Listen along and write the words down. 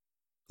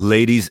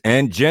Ladies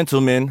and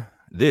gentlemen,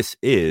 this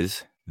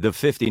is the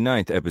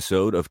 59th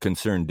episode of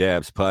Concerned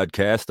Dabs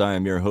podcast. I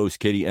am your host,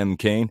 Katie M.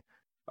 Kane.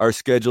 Our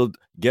scheduled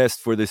guest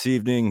for this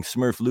evening,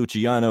 Smurf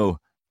Luciano,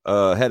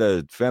 had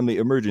a family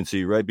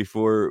emergency right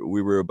before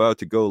we were about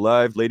to go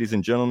live, ladies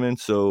and gentlemen.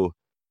 So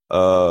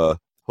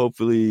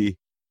hopefully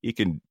he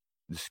can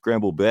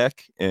scramble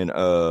back and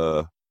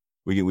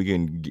we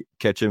can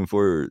catch him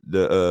for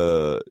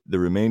the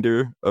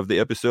remainder of the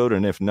episode.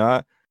 And if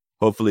not,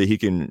 hopefully he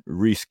can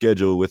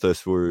reschedule with us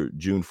for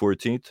June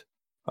 14th.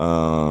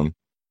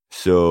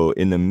 So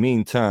in the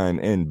meantime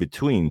and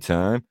between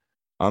time,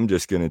 I'm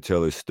just going to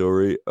tell a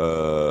story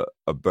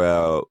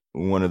about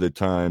one of the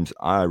times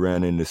I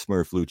ran into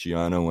Smurf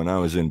Luciano when I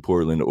was in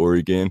Portland,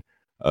 Oregon.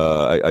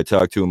 I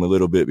talked to him a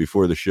little bit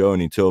before the show,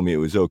 and he told me it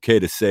was okay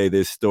to say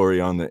this story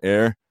on the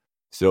air.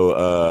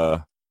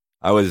 So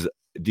I was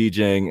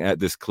DJing at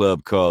this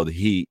club called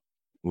Heat,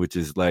 which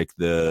is like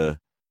the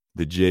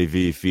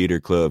JV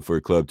feeder club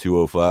for Club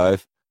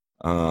 205.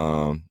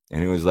 And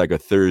it was like a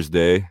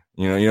Thursday,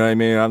 you know what I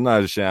mean? I'm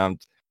not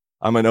ashamed.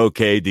 I'm an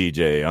okay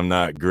DJ. I'm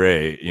not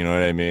great. You know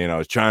what I mean? I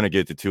was trying to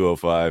get to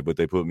 205, but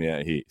they put me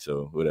at Heat.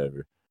 So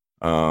whatever.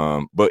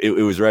 But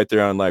it was right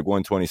there on like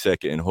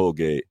 122nd and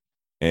Holgate.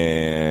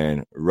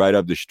 And right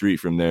up the street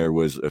from there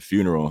was a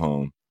funeral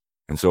home.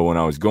 And so when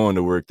I was going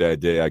to work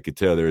that day, I could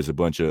tell there was a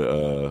bunch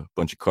of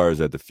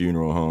cars at the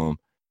funeral home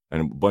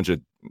and a bunch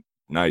of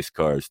nice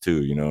cars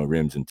too,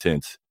 rims and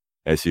tints,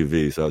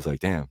 SUVs. So I was like,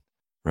 damn,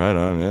 right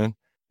on, man.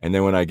 And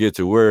then when I get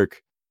to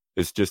work,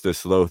 it's just a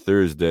slow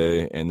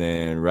Thursday. And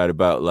then right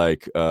about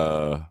like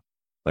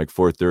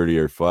 4:30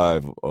 or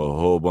 5, a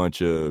whole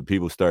bunch of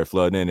people start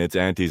flooding in. It's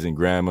aunties and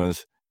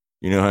grandmas.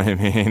 You know what I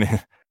mean?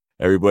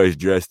 Everybody's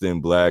dressed in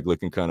black,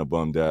 looking kind of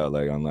bummed out.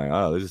 Like, I'm like,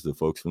 oh, this is the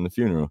folks from the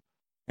funeral.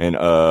 And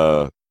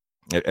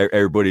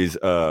everybody's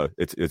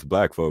it's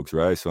black folks,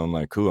 right? So I'm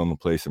like, cool, I'm gonna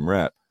play some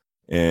rap.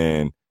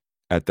 And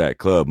at that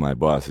club, my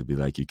boss would be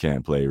like, you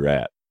can't play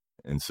rap.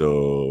 And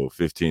so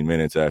 15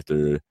 minutes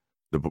after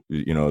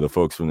the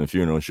folks from the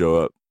funeral show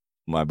up,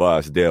 my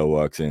boss Dale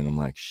walks in. I'm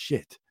like,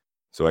 shit.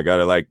 So I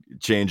gotta like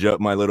change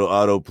up my little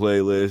auto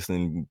playlist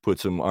and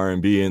put some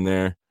R&B in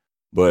there.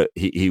 But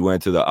he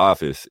went to the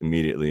office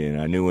immediately,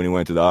 and I knew when he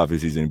went to the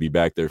office he's gonna be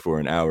back there for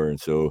an hour. And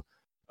so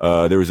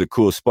there was a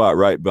cool spot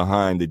right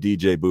behind the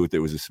DJ booth. It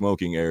was a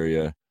smoking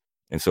area.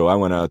 And so I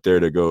went out there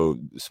to go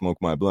smoke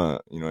my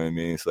blunt. You know what I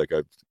mean? It's like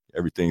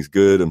everything's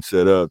good. I'm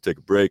set up, take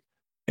a break.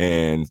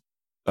 And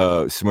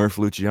Smurf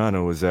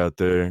Luciano was out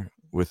there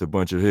with a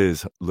bunch of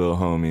his little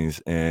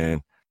homies.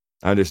 And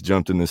I just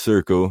jumped in the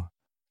circle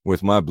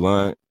with my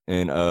blunt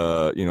and,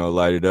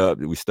 lighted up.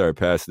 We started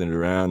passing it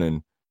around.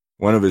 And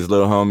one of his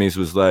little homies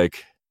was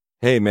like,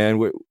 hey, man,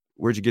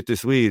 where'd you get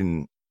this weed?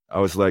 And I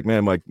was like,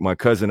 man, my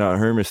cousin out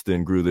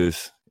Hermiston grew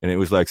this. And it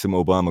was like some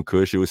Obama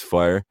Kush. It was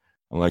fire.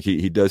 I'm like,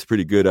 he does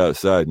pretty good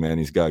outside, man.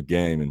 He's got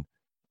game. And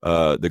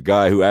the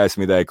guy who asked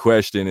me that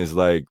question is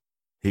like,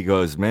 he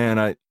goes,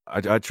 man,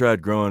 I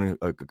tried growing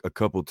a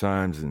couple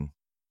times, and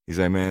he's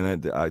like,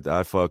 man,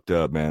 I fucked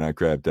up, man. I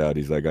crapped out.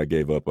 He's like, I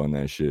gave up on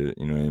that shit.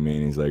 You know what I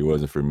mean? He's like, it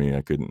wasn't for me.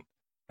 I couldn't.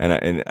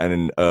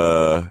 And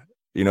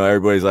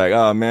everybody's like,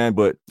 oh man,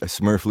 but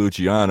Smurf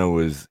Luciano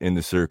was in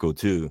the circle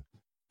too.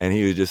 And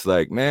he was just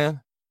like,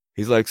 man,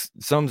 he's like,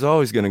 something's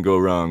always going to go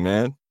wrong,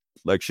 man.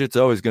 Like shit's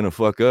always going to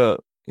fuck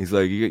up. He's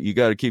like, you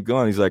got to keep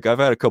going. He's like, I've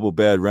had a couple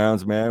bad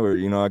rounds, man,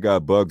 where, I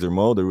got bugs or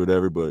mold or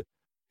whatever, but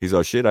he's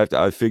like, shit,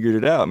 I figured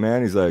it out,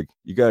 man. He's like,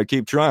 you got to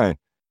keep trying.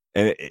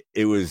 And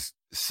it was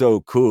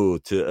so cool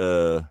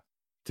to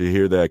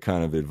hear that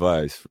kind of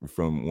advice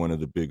from one of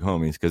the big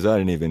homies, because I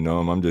didn't even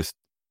know him. I'm just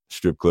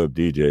strip club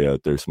DJ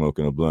out there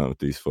smoking a blunt with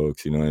these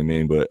folks, you know what I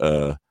mean? But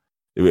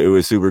it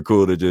was super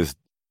cool to just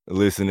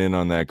listen in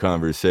on that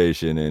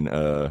conversation and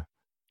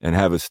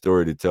have a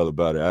story to tell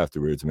about it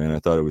afterwards, man. I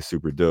thought it was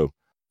super dope.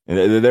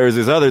 And there was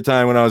this other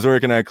time when I was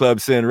working at Club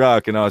Sin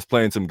Rock and I was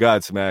playing some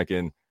Godsmack,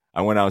 and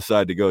I went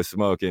outside to go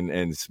smoke, and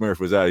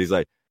Smurf was out. He's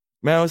like,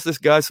 man, what's this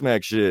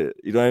Godsmack shit?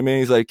 You know what I mean?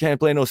 He's like, can't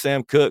play no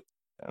Sam Cooke.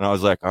 And I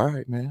was like, all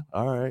right, man.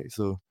 All right.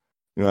 So,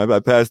 I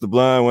passed the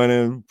blind, went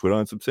in, put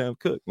on some Sam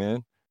Cooke,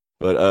 man.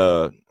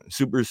 But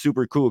super,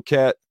 super cool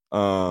cat.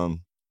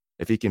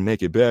 If he can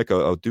make it back,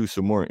 I'll do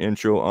some more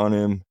intro on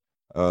him.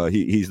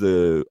 He's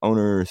the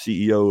owner,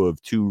 CEO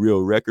of Two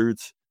Real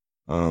Records.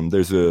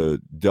 There's a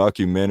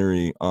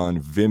documentary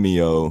on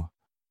Vimeo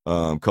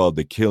called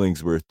the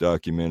Killingsworth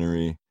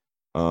documentary.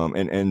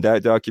 And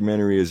that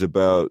documentary is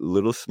about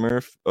Little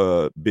Smurf.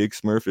 Big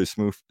Smurf is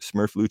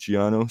Smurf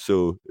Luciano.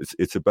 So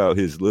it's about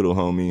his little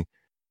homie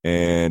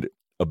and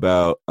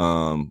about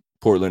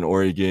Portland,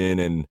 Oregon.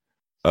 And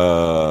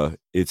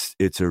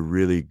it's a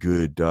really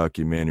good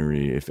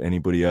documentary. If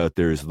anybody out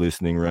there is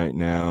listening right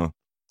now,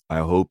 I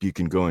hope you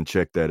can go and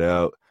check that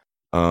out.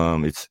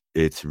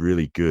 It's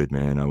really good,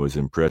 man. I was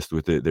impressed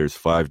with it. There's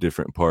 5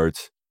 different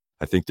parts.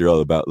 I think they're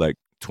all about like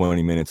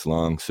 20 minutes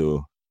long.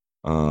 So,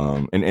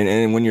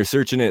 and when you're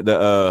searching it,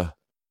 the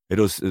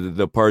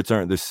parts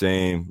aren't the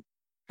same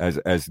as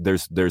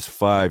there's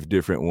 5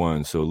 different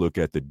ones. So look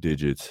at the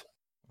digits,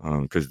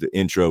 because the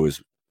intro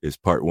is is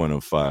part 1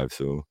 of 5.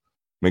 So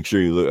make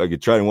sure you look. I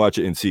could try and watch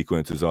it in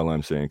sequence. Is all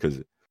I'm saying,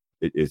 because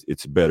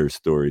it's a better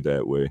story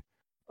that way.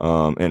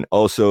 And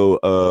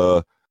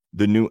also,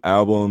 the new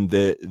album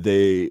that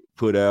they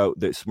put out,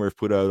 that Smurf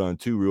put out on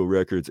Two Real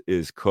Records,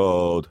 is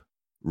called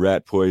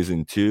Rat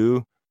Poison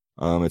 2.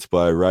 It's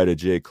by Rida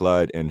J.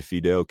 Clyde and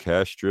Fidel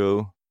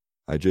Castro.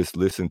 I just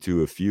listened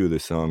to a few of the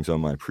songs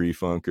on my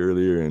pre-funk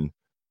earlier, and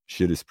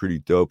shit is pretty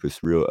dope.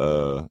 It's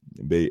real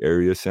Bay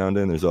Area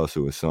sounding. There's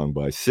also a song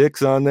by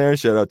Six on there.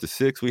 Shout out to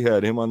Six. We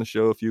had him on the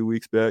show a few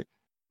weeks back.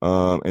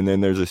 And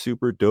then there's a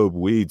super dope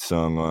weed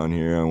song on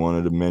here. I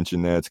wanted to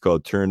mention that. It's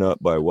called Turn Up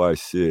by Y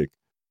Sick.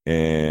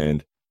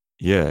 And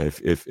yeah,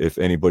 if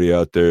anybody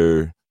out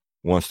there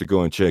wants to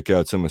go and check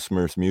out some of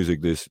Smurf's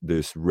music,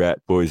 this Rat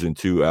Poison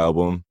 2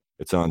 album,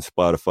 it's on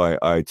Spotify,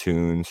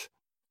 iTunes,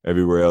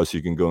 everywhere else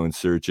you can go and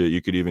search it.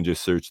 You could even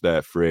just search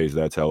that phrase.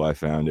 That's how I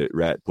found it.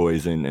 Rat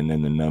Poison and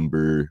then the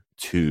number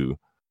 2.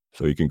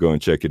 So you can go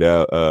and check it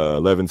out.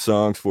 11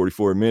 songs,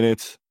 44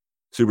 minutes.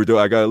 Super dope.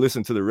 I got to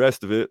listen to the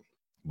rest of it.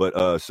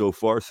 But so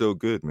far, so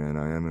good, man.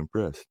 I am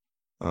impressed.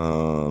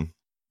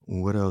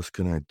 What else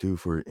can I do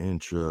for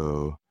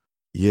intro?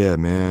 Yeah,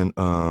 man.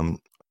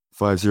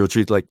 50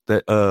 Treats, like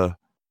that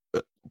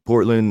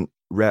Portland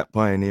rap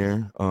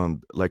pioneer.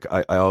 Like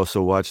I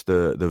also watched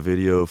the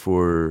video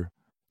for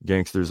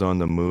Gangsters on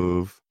the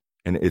Move,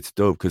 and it's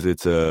dope because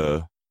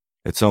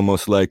it's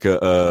almost like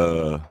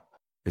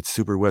it's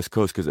super West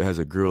Coast because it has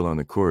a girl on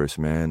the chorus,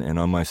 man. And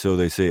on my So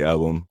They Say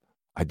album,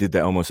 I did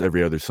that almost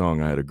every other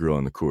song. I had a girl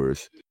on the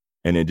chorus,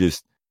 and it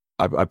just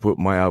I put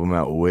my album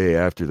out way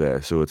after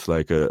that, so it's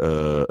like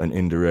an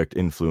indirect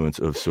influence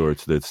of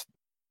sorts that's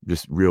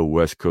just real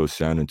West Coast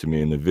sounding to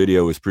me. And the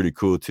video was pretty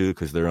cool too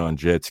because they're on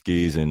jet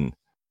skis and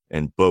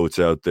boats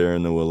out there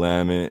in the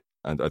Willamette.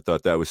 I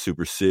thought that was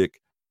super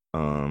sick.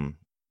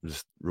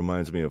 Just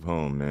reminds me of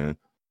home, man.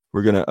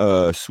 We're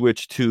gonna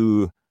switch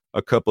to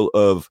a couple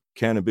of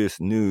cannabis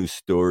news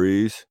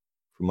stories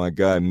from my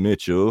guy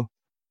Mitchell.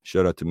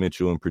 Shout out to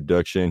Mitchell in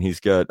production.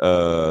 He's got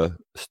a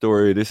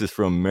story. This is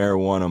from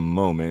Marijuana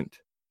Moment,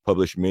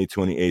 published May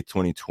 28,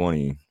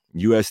 2020.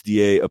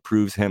 USDA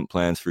approves hemp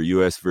plans for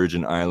U.S.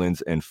 Virgin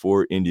Islands and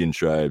 4 Indian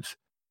tribes: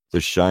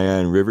 the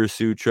Cheyenne River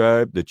Sioux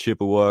tribe, the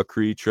Chippewa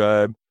Cree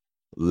tribe,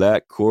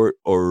 Lac Court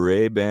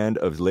Oreille Band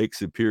of Lake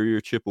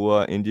Superior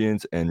Chippewa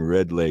Indians, and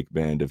Red Lake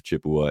Band of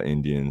Chippewa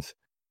Indians.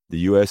 The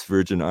U.S.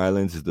 Virgin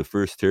Islands is the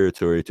first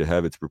territory to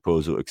have its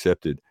proposal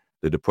accepted.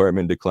 The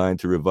department declined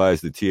to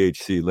revise the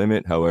THC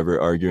limit, however,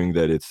 arguing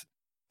that it's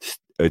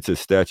a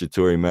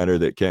statutory matter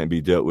that can't be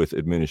dealt with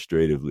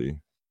administratively.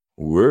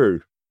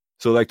 Word.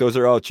 So, like, those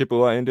are all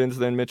Chippewa Indians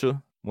then,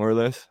 Mitchell, more or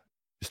less?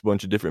 Just a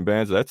bunch of different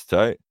bands? That's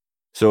tight.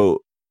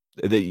 So,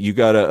 you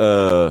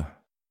gotta,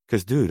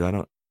 because, dude,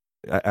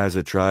 as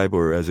a tribe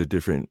or as a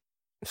different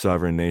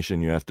sovereign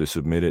nation, you have to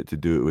submit it to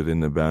do it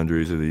within the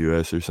boundaries of the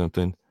U.S. or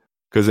something.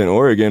 Because in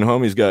Oregon,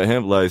 homies got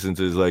hemp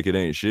licenses like it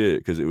ain't shit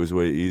because it was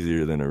way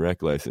easier than a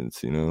rec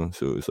license, you know?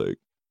 So it's like,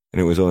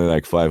 and it was only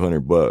like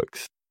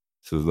 $500.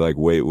 So it's like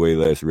way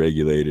less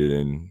regulated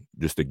and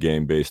just a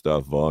game based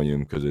off volume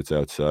because it's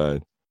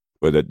outside.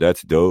 But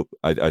that's dope.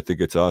 I think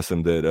it's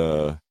awesome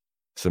that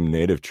some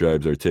native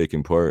tribes are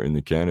taking part in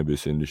the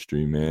cannabis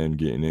industry, man,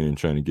 getting in and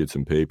trying to get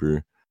some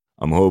paper.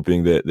 I'm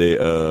hoping that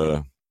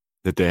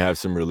they have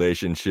some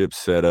relationships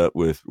set up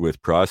with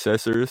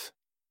processors,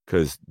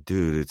 because,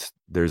 dude,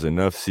 there's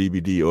enough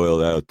CBD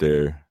oil out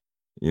there.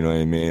 You know what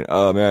I mean?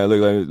 Oh man,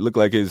 look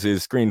like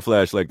his screen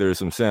flashed like there's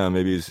some sound.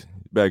 Maybe he's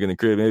back in the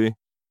crib, maybe.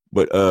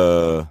 But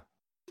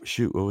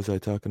shoot, what was I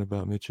talking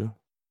about, Mitchell?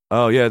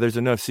 Oh yeah, there's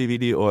enough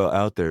CBD oil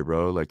out there,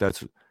 bro. Like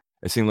it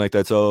seemed like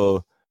that's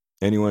all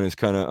anyone is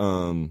kind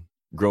of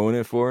growing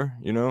it for,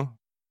 you know?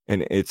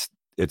 And it's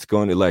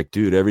going to, like,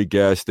 dude, every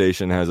gas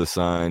station has a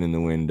sign in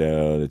the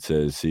window that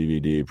says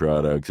CBD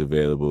products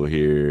available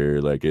here.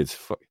 Like, it's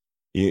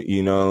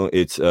you know,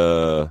 it's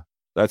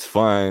that's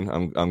fine.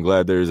 I'm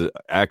glad there's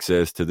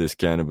access to this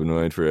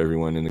cannabinoid for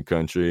everyone in the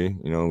country.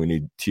 You know, we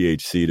need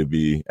THC to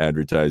be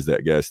advertised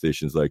at gas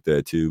stations like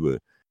that too.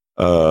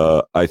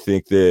 But I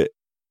think that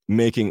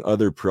making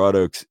other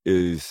products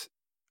is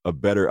a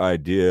better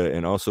idea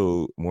and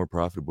also more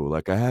profitable.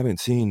 Like, I haven't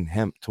seen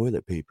hemp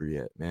toilet paper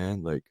yet,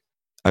 man. Like,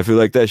 I feel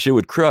like that shit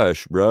would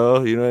crush,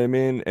 bro. You know what I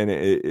mean? And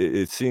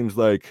it seems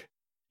like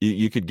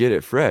you could get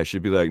it fresh.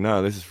 You'd be like,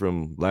 nah, this is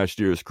from last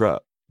year's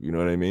crop. You know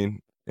what I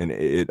mean? And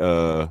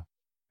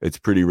it's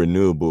pretty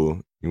renewable.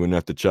 You wouldn't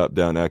have to chop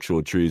down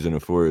actual trees in a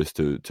forest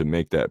to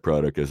make that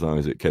product, as long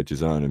as it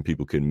catches on and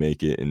people can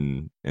make it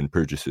and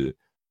purchase it.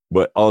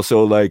 But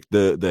also, like,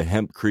 the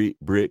hempcrete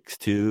bricks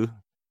too,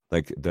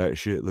 like, that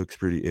shit looks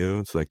pretty ill.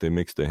 It's like they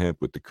mix the hemp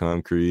with the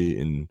concrete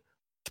and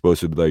it's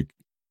supposed to, like,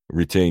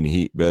 retain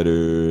heat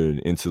better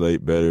and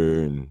insulate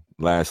better and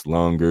last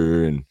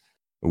longer and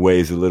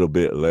weighs a little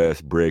bit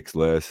less, breaks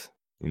less.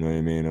 You know what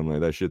I mean? I'm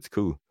like, that shit's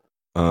cool.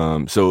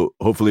 So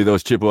hopefully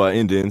those Chippewa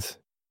Indians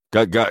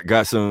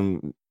got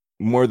some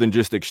more than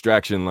just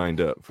extraction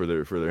lined up for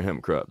their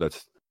hemp crop.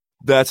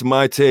 That's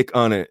my take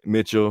on it,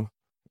 Mitchell.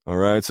 All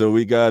right, so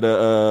we got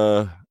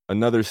a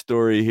another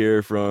story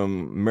here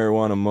from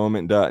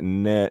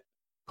marijuanamoment.net,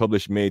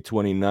 published May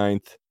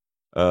 29th,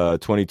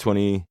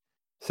 2020,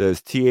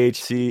 says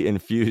THC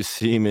infused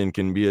semen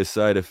can be a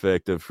side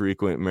effect of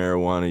frequent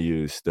marijuana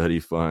use, study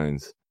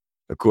finds.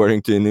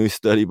 According to a new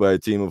study by a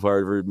team of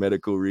Harvard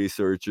medical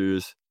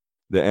researchers,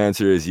 the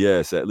answer is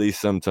yes, at least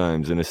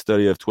sometimes. In a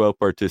study of 12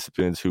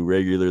 participants who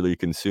regularly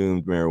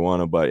consumed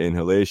marijuana by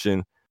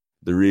inhalation,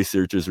 the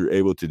researchers were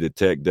able to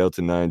detect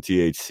delta-9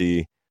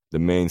 THC, the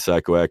main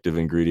psychoactive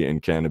ingredient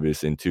in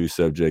cannabis, in 2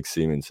 subjects'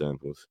 semen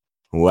samples.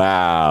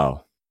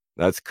 Wow,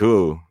 that's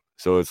cool.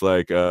 So it's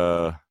like,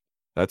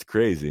 that's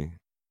crazy.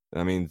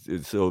 I mean,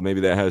 so maybe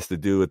that has to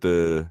do with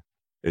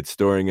it's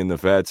storing in the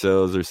fat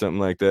cells or something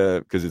like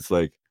that, because it's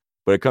like,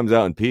 but it comes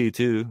out in pee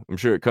too. I'm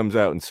sure it comes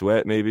out in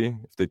sweat. Maybe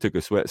if they took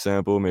a sweat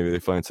sample, maybe they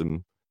find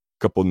some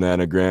couple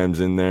nanograms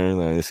in there.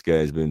 Like, this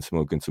guy's been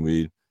smoking some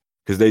weed,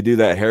 because they do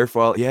that hair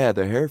follicle. Yeah,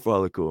 the hair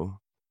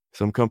follicle.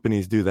 Some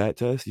companies do that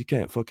test. You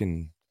can't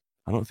fucking.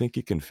 I don't think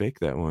you can fake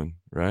that one,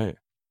 right?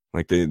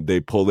 Like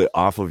they pull it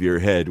off of your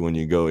head when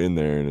you go in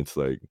there, and it's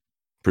like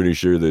pretty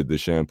sure that the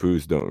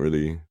shampoos don't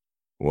really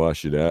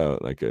wash it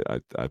out. Like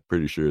I'm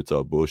pretty sure it's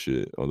all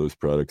bullshit. All those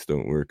products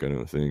don't work. I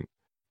don't think.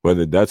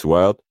 Whether that's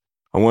wild.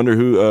 I wonder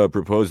who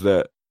proposed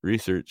that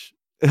research.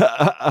 Yeah,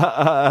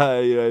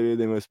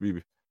 they must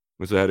have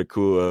had a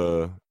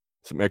cool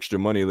some extra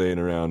money laying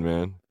around,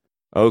 man.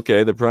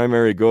 Okay, the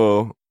primary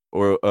goal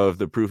of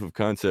the proof of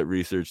concept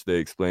research, they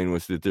explained,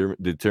 was to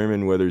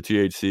determine whether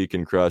THC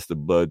can cross the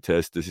blood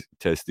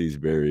testes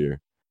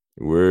barrier.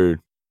 Word.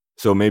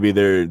 So maybe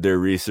their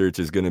research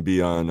is going to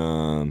be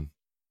on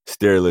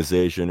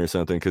sterilization or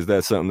something, because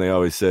that's something they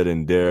always said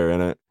in DARE,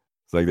 and it's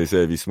like they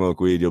said, if you smoke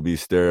weed, you'll be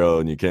sterile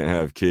and you can't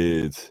have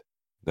kids.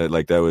 That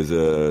was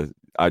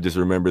I just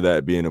remember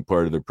that being a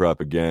part of the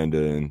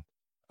propaganda, and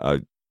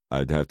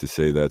I'd have to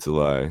say that's a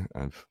lie.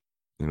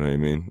 You know what I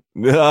mean?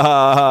 You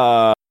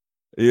know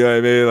what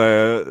I mean?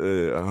 Like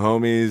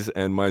homies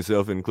and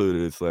myself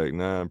included. It's like,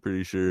 nah, I'm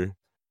pretty sure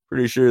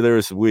there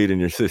was some weed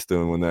in your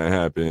system when that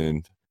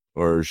happened,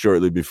 or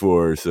shortly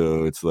before.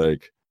 So it's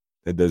like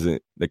that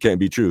can't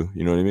be true.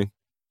 You know what I mean?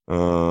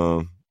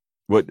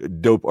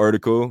 What dope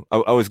article?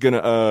 I was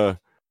gonna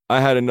I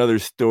had another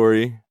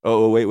story.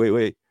 Oh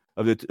wait.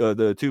 Of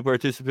the 2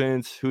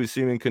 participants whose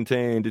semen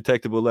contained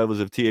detectable levels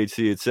of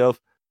THC itself,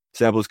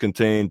 samples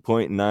contained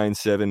 0.97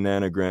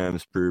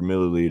 nanograms per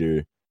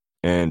milliliter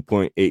and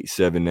 0.87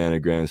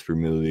 nanograms per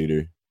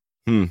milliliter.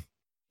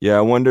 Yeah,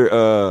 I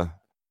wonder,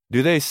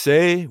 do they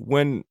say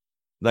when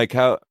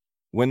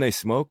they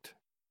smoked?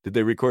 Did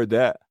they record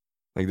that?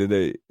 Like,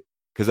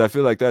 because I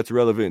feel like that's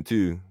relevant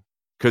too.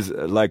 Because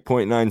like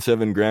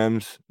 0.97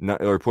 grams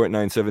or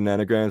 0.97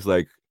 nanograms,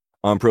 like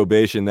on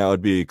probation, that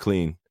would be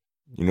clean.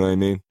 You know what I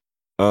mean?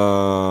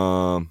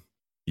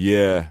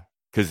 Yeah,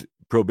 because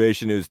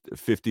probation is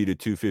 50 to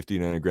 250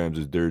 nanograms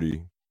is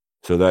dirty.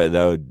 So that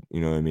would, you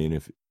know what I mean?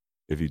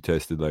 If you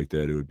tested like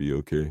that, it would be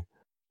okay.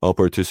 All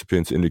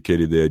participants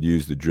indicated they had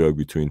used the drug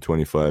between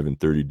 25 and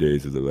 30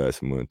 days of the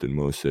last month, and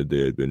most said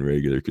they had been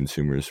regular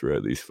consumers for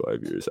at least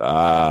 5 years.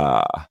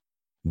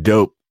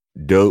 Dope.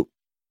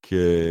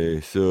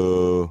 Okay,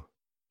 so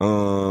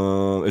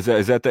is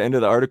that the end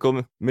of the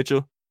article,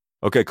 Mitchell?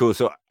 Okay, cool.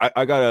 So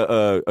I got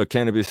a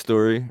cannabis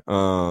story.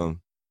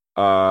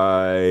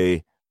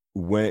 I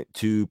went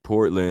to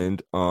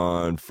Portland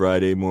on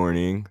Friday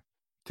morning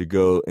to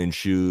go and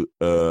shoot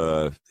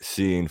a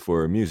scene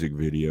for a music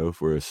video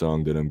for a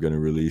song that I'm going to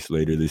release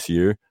later this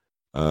year.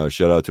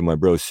 Shout out to my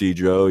bro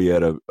Cedro. He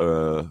had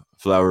a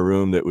flower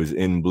room that was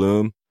in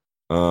bloom.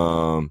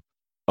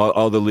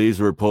 All the leaves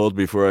were pulled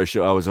before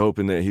I was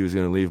hoping that he was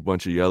going to leave a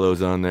bunch of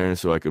yellows on there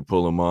so I could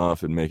pull them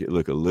off and make it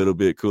look a little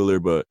bit cooler,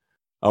 but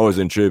I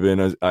wasn't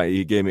tripping.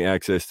 He gave me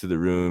access to the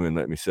room and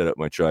let me set up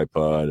my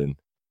tripod, and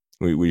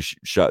we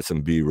shot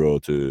some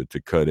B-roll to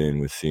cut in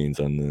with scenes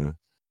on the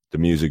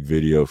music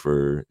video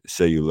for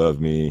Say You Love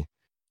Me.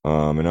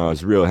 And I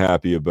was real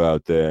happy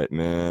about that,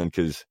 man,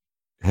 because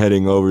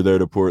heading over there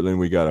to Portland,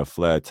 we got a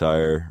flat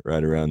tire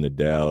right around the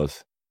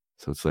Dalles.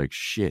 So it's like,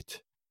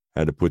 shit. I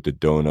had to put the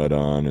donut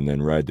on and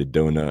then ride the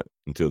donut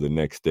until the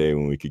next day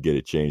when we could get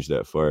it changed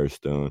at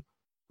Firestone.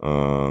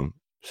 So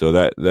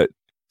that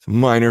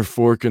minor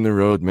fork in the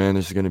road, man.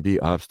 There's going to be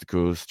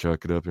obstacles.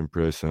 Chalk it up and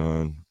press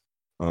on.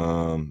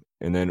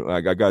 And then I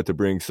got to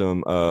bring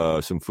some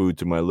food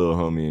to my little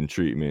homie in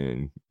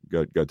treatment.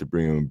 Got to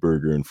bring him a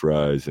burger and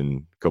fries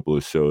and a couple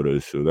of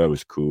sodas. So that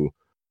was cool.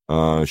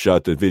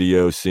 Shot the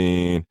video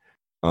scene.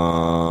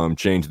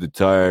 Changed the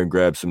tire and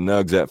grabbed some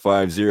nugs at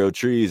 50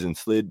 Trees and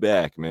slid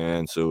back,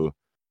 man. So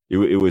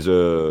it was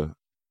a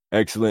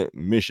excellent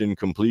mission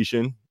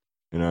completion,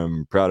 and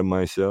I'm proud of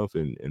myself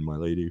and my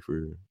lady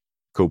for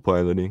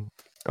co-piloting.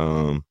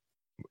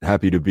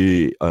 Happy to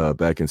be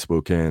back in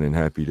Spokane and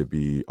happy to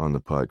be on the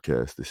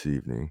podcast this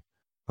evening.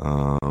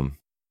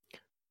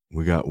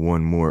 We got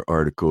one more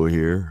article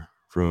here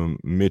from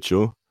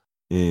Mitchell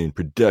in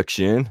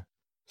production.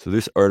 So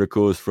this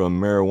article is from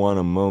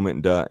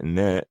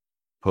marijuanamoment.net,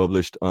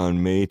 published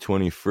on May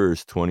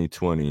 21st,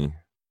 2020.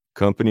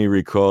 Company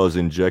recalls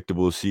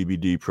injectable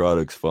CBD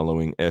products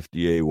following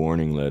FDA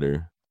warning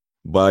letter.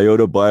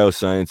 Biota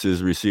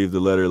Biosciences received the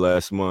letter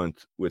last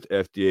month, with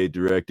FDA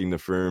directing the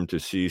firm to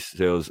cease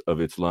sales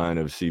of its line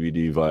of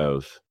CBD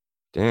vials.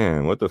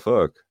 Damn, what the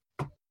fuck?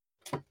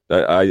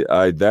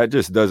 That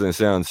just doesn't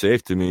sound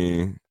safe to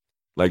me.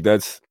 Like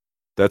that's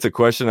a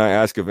question I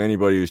ask of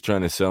anybody who's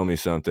trying to sell me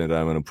something that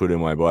I'm gonna put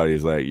in my body.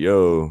 Is like,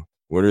 yo,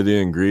 what are the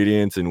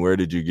ingredients and where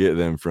did you get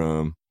them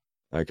from?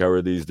 Like, how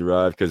are these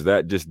derived? Because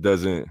that just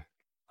doesn't.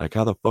 Like,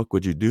 how the fuck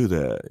would you do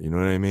that? You know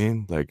what I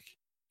mean? Like,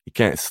 you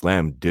can't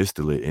slam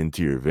distillate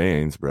into your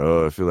veins,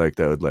 bro. I feel like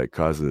that would like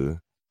cause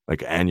a like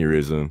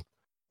aneurysm.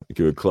 Like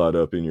it would clot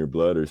up in your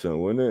blood or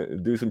something, wouldn't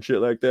it? Do some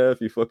shit like that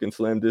if you fucking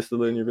slam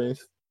distillate in your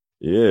veins.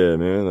 Yeah,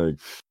 man. Like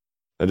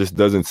that just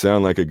doesn't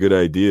sound like a good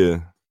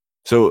idea.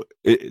 So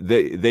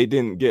they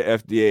didn't get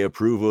FDA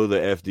approval. The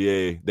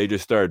FDA, they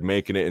just started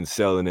making it and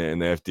selling it,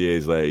 and the FDA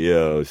is like,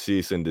 yo,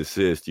 cease and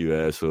desist, you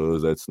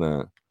assholes. That's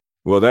not.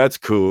 Well, that's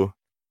cool.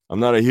 I'm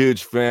not a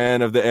huge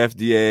fan of the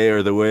FDA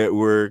or the way it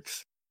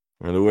works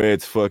or the way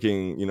it's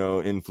fucking,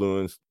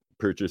 influenced,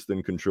 purchased,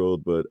 and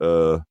controlled. But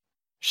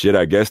shit,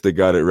 I guess they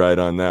got it right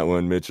on that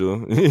one,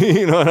 Mitchell.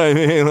 You know what I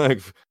mean?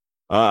 Like,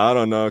 I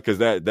don't know, because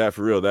that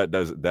for real, that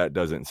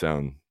doesn't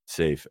sound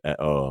safe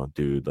at all,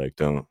 dude. Like,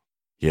 don't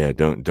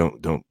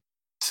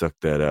suck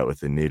that out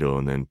with a needle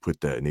and then put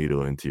that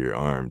needle into your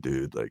arm,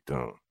 dude. Like,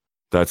 don't.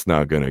 That's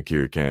not gonna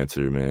cure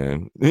cancer,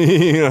 man.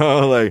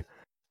 Like,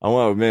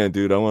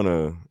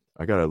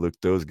 I gotta look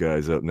those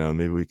guys up now.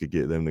 Maybe we could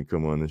get them to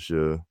come on the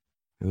show.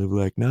 And they'll be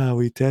like, nah,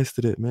 we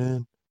tested it,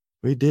 man.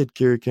 We did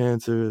cure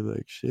cancer.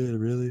 Like, shit,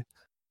 really?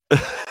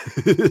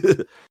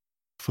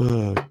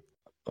 Fuck.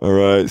 All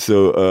right.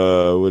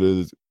 So,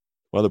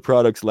 while the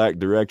products lack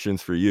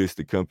directions for use,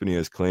 the company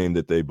has claimed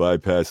that they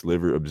bypass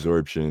liver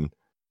absorption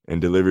and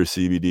deliver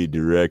CBD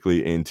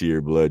directly into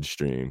your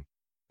bloodstream.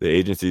 The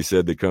agency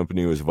said the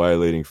company was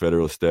violating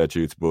federal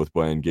statutes both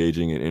by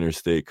engaging in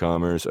interstate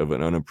commerce of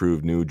an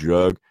unapproved new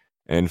drug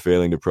and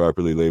failing to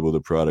properly label the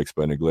products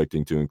by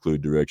neglecting to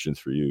include directions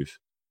for use.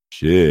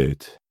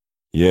 Shit.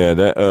 Yeah,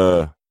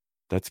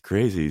 that's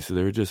crazy. So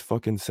they were just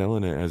fucking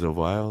selling it as a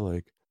vial.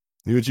 Like,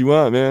 do what you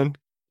want, man.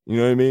 You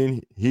know what I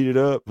mean? Heat it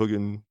up,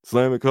 fucking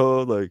slam it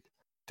cold. Like,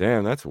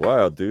 damn, that's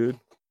wild, dude.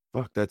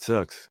 Fuck, that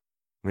sucks.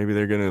 Maybe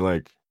they're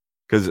gonna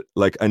because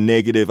like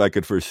I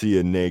could foresee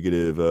a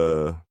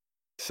negative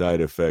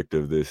side effect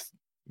of this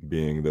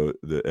being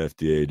the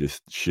FDA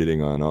just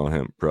shitting on all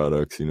hemp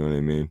products. You know what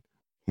I mean?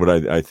 What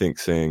I think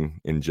saying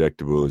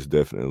injectable is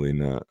definitely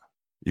not.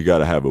 You got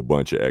to have a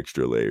bunch of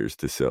extra layers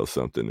to sell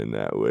something in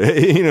that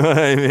way. You know what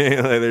I mean?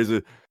 Like, there's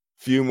a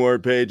few more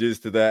pages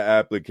to that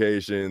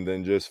application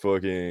than just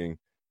fucking,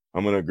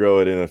 I'm going to grow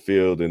it in a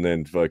field and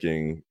then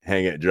fucking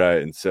hang it, dry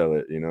it, and sell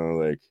it.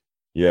 Like,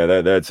 yeah,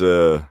 that's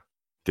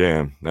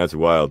damn, that's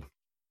wild.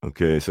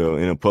 Okay, so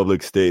in a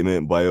public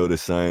statement, Biota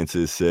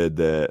Sciences said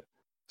that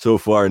so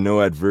far,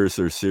 no adverse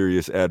or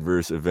serious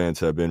adverse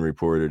events have been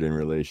reported in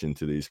relation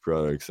to these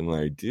products. I'm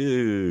like,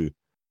 dude,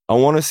 I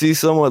want to see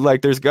someone,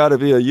 like, there's got to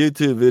be a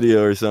YouTube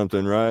video or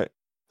something, right?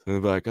 So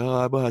they're like, oh,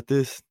 I bought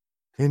this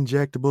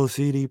injectable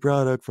CD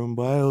product from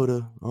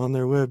Biota on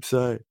their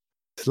website,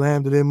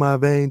 slammed it in my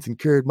veins and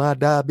cured my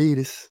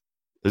diabetes.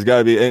 There's got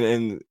to be,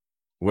 and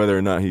whether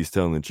or not he's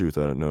telling the truth,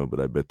 I don't know,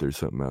 but I bet there's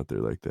something out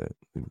there like that.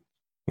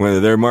 Whether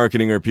their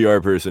marketing or PR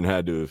person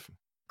had to have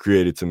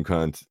created some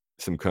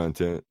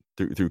content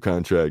through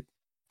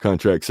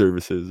contract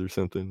services or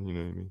something, you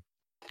know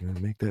what I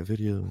mean? Make that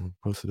video and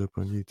post it up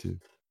on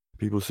YouTube.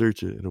 People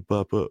search it, it'll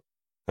pop up.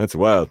 That's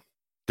wild.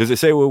 Does it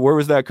say where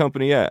was that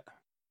company at?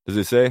 Does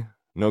it say?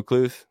 No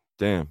clues?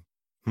 Damn.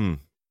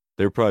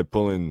 They're probably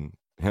pulling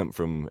hemp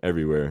from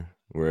everywhere,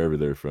 wherever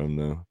they're from,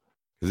 though.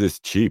 Because it's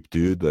cheap,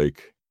 dude.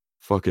 Like,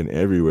 fucking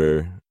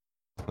everywhere.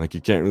 Like,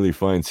 you can't really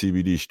find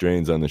CBD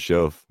strains on the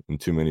shelf in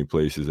too many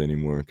places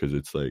anymore, because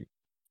it's like,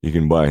 you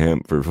can buy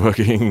hemp for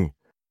fucking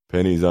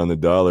pennies on the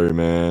dollar,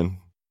 man.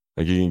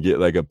 Like, you can get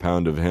like a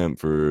pound of hemp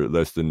for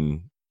less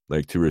than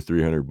like $200 or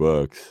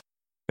 $300,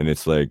 and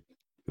it's like,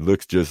 it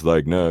looks just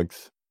like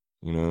nugs,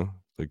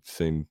 like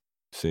same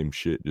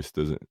shit. Just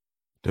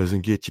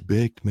doesn't get you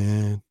baked,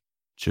 man.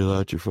 Chill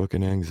out your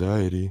fucking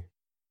anxiety.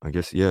 I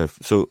guess, yeah.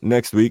 So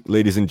next week,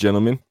 ladies and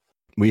gentlemen,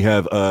 we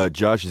have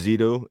Josh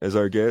Zito as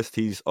our guest.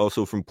 He's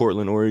also from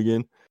Portland,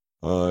 Oregon.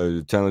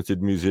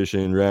 Talented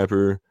musician,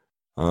 rapper.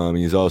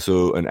 He's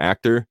also an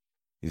actor.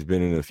 He's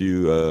been in a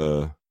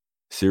few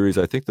series.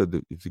 I think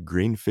the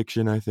Green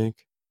Fiction, I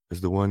think,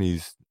 is the one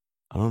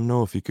I don't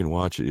know if you can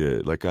watch it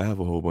yet. Like, I have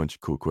a whole bunch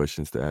of cool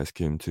questions to ask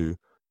him too.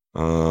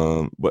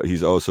 But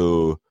he's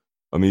also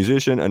a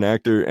musician, an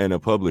actor, and a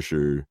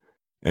publisher.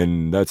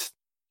 And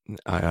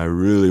I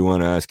really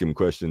want to ask him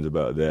questions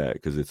about that,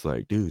 because it's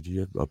like, dude,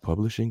 you have a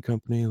publishing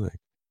company? Like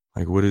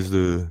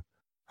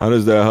how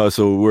does that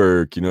hustle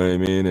work? You know what I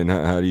mean? And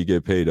how do you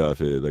get paid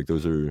off it? Like,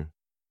 those are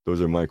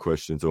my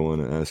questions I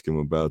want to ask him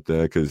about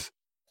that, because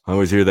I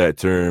always hear that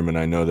term, and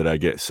I know that I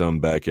get some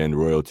back end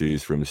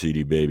royalties from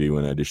CD Baby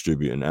when I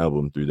distribute an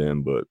album through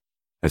them. But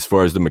as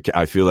far as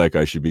I feel like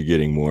I should be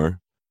getting more.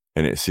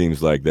 And it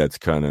seems like that's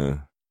kind of,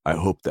 I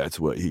hope that's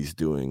what he's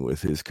doing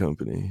with his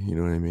company. You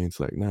know what I mean? It's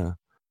like, nah,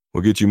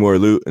 we'll get you more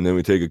loot and then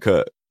we take a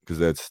cut because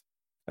that's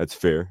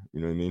fair.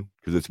 You know what I mean?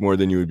 Because it's more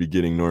than you would be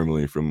getting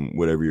normally from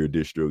whatever your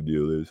distro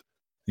deal is.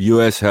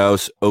 U.S.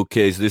 House.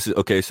 Okay, so this is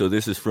okay. So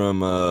this is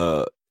from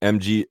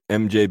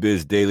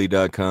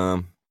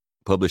MJBizDaily.com,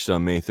 published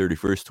on May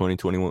 31st,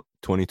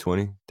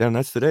 2020. Damn,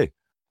 that's today.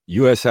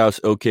 U.S. House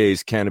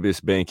okays cannabis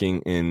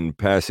banking in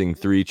passing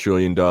 $3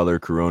 trillion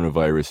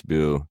coronavirus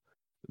bill.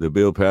 The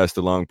bill passed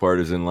along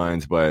partisan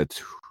lines by a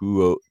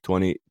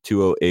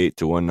 208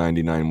 to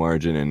 199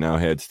 margin and now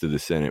heads to the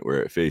Senate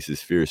where it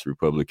faces fierce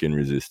Republican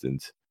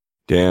resistance.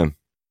 Damn.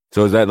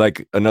 So is that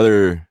like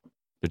another,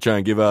 they're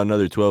trying to give out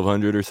another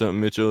 1,200 or something,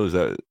 Mitchell? Is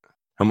that,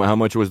 how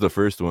much was the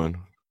first one?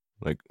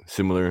 Like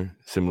similar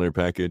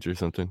package or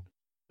something?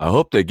 I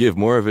hope they give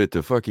more of it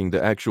to fucking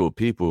the actual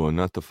people and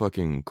not the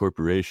fucking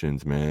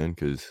corporations, man,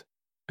 because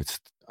it's,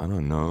 I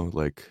don't know,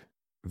 like,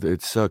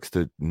 it sucks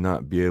to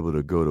not be able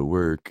to go to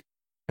work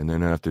and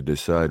then have to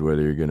decide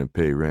whether you're going to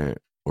pay rent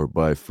or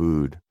buy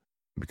food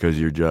because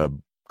your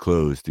job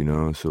closed, you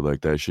know? So,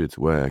 like, that shit's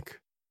whack.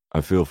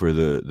 I feel for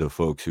the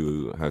folks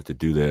who have to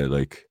do that,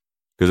 like,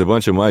 because a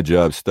bunch of my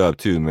jobs stopped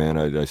too, man.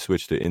 I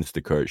switched to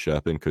Instacart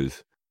shopping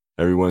because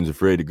everyone's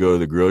afraid to go to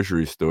the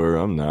grocery store.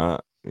 I'm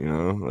not, you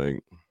know,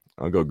 like,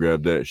 I'll go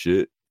grab that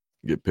shit,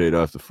 get paid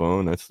off the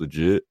phone. That's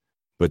legit.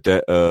 But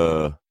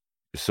that,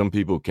 some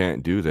people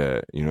can't do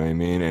that. You know what I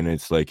mean? And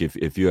it's like,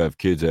 if you have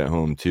kids at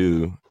home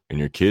too, and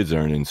your kids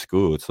aren't in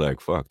school, it's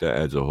like, fuck, that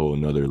adds a whole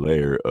nother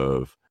layer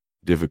of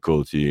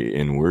difficulty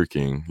in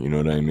working. You know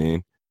what I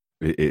mean?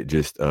 It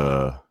just,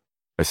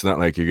 it's not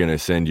like you're going to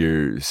send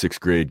your 6th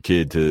grade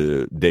kid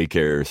to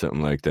daycare or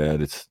something like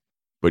that. It's,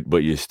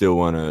 but you still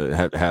want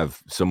to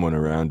have someone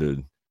around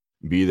to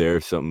be there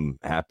if something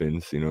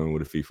happens. You know,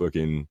 what if he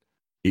fucking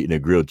eating a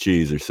grilled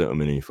cheese or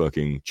something and he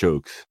fucking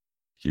chokes?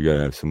 You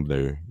gotta have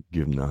somebody there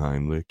give him the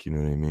Heimlich. You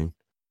know what I mean?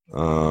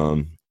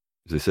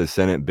 As it says,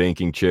 Senate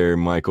Banking Chair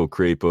Michael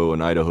Crapo,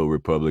 an Idaho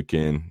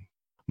Republican.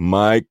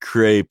 Mike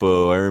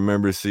Crapo, I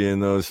remember seeing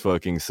those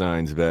fucking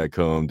signs back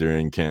home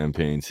during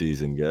campaign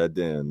season.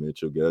 Goddamn,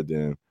 Mitchell,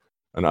 goddamn.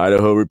 An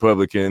Idaho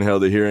Republican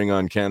held a hearing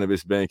on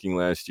cannabis banking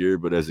last year,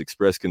 but has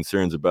expressed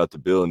concerns about the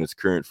bill in its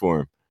current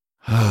form.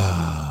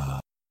 I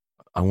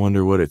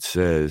wonder what it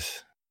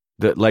says.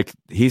 That, like,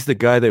 he's the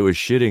guy that was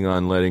shitting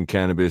on letting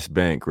cannabis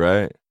bank,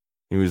 right?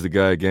 He was the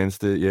guy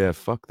against it. Yeah,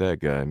 fuck that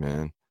guy,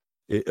 man.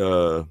 It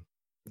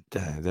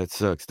that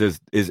sucks.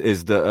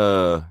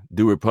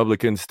 Do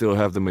Republicans still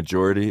have the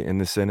majority in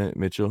the Senate,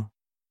 Mitchell?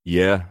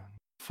 Yeah.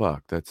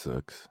 Fuck, that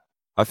sucks.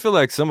 I feel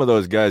like some of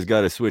those guys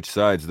got to switch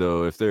sides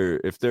though. If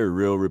they're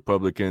real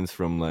Republicans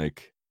from,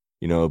 like,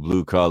 you know,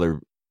 blue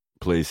collar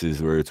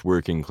places where it's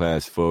working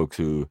class folks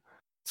who,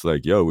 it's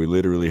like, yo, we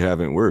literally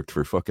haven't worked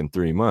for fucking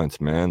 3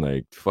 months, man.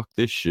 Like, fuck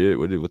this shit.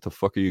 What the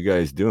fuck are you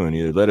guys doing?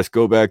 Either let us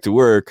go back to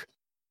work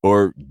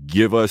or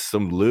give us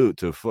some loot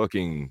to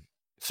fucking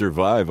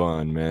survive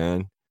on,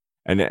 man.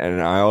 And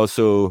I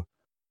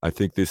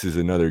think this is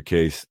another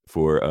case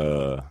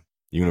for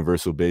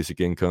universal basic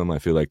income. I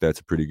feel like that's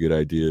a pretty good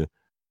idea.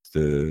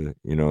 The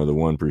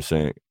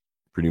 1%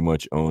 pretty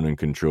much own and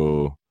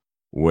control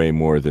way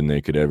more than they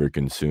could ever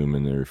consume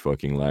in their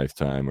fucking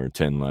lifetime or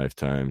 10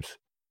 lifetimes.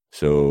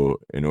 So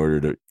in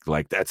order to,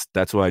 like,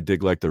 that's why I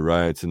dig, like, the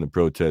riots and the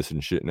protests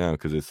and shit now,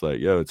 because it's like,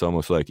 yo, it's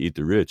almost like eat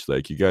the rich.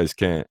 Like, you guys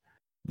can't,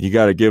 you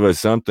got to give us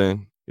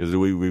something, because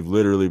we've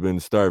literally been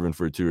starving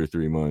for 2 or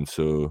 3 months.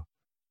 So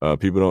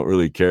people don't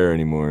really care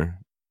anymore.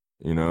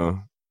 You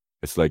know,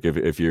 it's like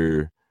if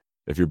your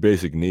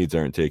basic needs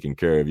aren't taken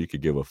care of, you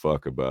could give a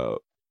fuck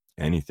about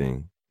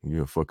anything.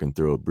 You fucking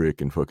throw a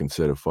brick and fucking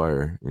set a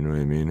fire. You know what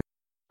I mean?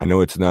 I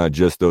know it's not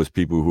just those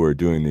people who are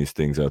doing these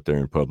things out there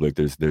in public.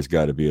 There's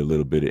got to be a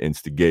little bit of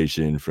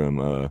instigation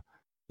from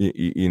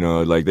you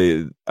know, like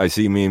I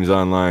see memes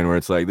online where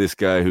it's like, this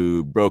guy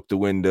who broke the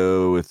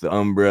window with the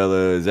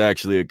umbrella is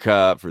actually a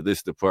cop for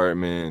this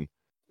department.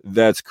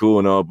 That's cool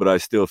and all, but I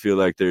still feel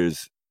like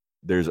there's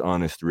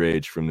honest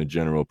rage from the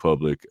general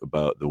public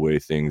about the way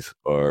things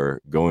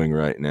are going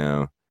right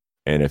now.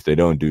 And if they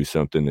don't do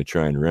something to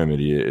try and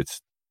remedy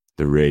it,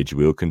 the rage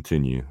will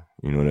continue.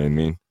 You know what I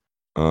mean?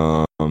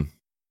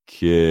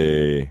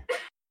 Okay.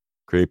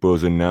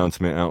 Crapo's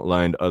announcement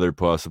outlined other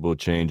possible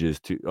changes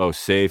to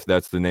SAFE,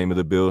 that's the name of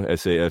the bill,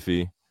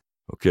 SAFE.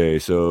 Okay,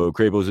 so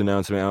Crapo's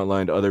announcement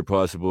outlined other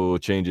possible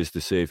changes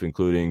to SAFE,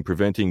 including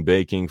preventing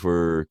baking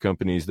for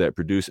companies that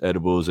produce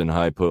edibles and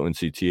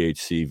high-potency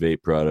THC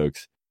vape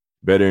products,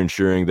 better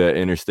ensuring that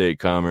interstate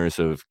commerce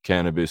of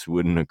cannabis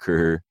wouldn't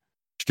occur,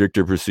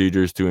 stricter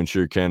procedures to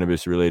ensure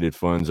cannabis-related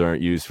funds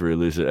aren't used for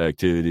illicit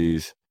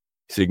activities.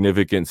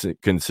 Significant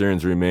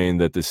concerns remain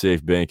that the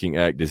Safe Banking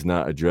Act does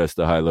not address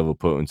the high-level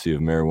potency of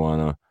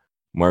marijuana,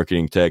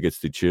 marketing targets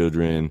to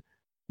children,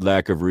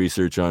 lack of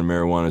research on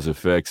marijuana's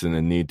effects, and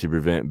the need to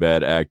prevent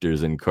bad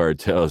actors and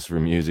cartels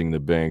from using the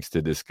banks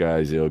to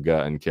disguise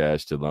ill-gotten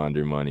cash to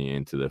launder money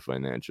into the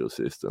financial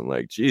system.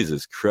 Like,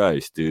 Jesus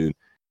Christ, dude.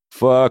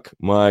 Fuck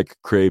Mike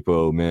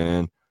Crapo,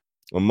 man.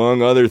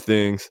 Among other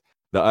things,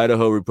 The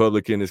Idaho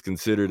Republican is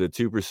considered a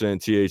 2%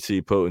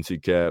 THC potency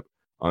cap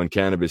on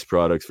cannabis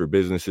products for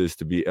businesses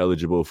to be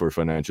eligible for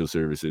financial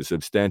services,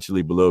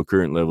 substantially below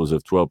current levels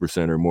of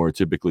 12% or more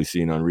typically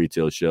seen on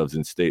retail shelves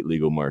in state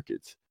legal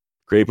markets.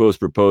 Crapo's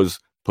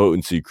proposed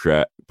potency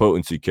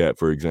cap,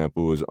 for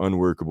example, was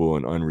unworkable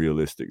and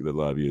unrealistic, the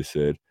lobbyist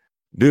said.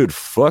 Dude,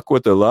 fuck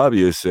what the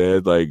lobbyist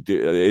said. Like,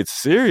 dude, it's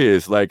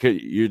serious. Like,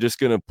 you're just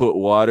going to put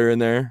water in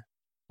there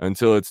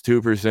until it's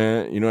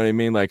 2%. You know what I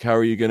mean? Like, how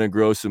are you going to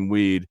grow some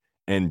weed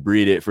and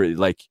breed it for,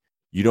 like,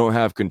 you don't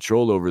have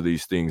control over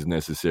these things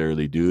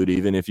necessarily, dude.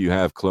 Even if you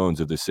have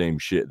clones of the same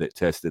shit that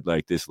tested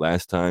like this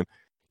last time,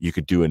 you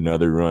could do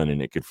another run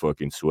and it could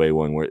fucking sway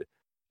one where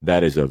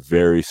that is a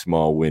very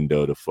small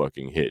window to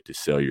fucking hit to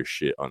sell your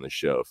shit on the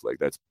shelf. Like,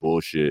 that's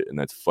bullshit and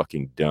that's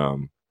fucking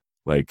dumb.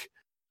 Like,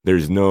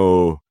 there's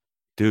no,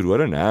 dude, what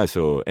an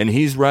asshole. And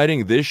he's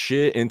writing this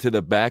shit into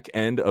the back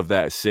end of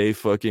that safe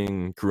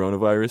fucking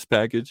coronavirus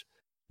package.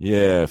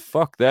 Yeah,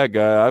 fuck that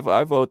guy.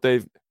 I vote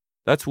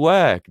that's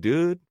whack,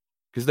 dude.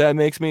 Because that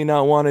makes me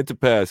not want it to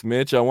pass,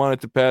 Mitch. I want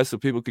it to pass so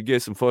people could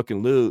get some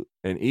fucking loot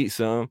and eat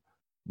some.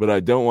 But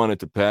I don't want it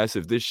to pass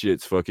if this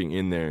shit's fucking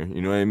in there.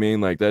 You know what I mean?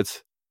 Like,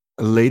 that's...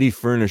 Lady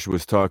Furnish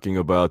was talking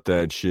about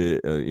that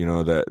shit,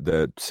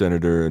 that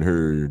senator in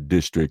her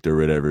district or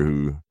whatever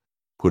who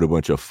put a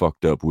bunch of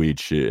fucked up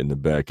weed shit in the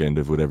back end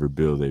of whatever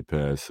bill they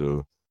passed.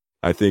 So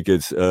I think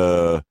it's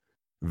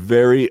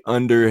very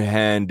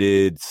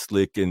underhanded,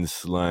 slick and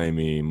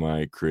slimy,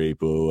 Mike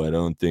Crapo. I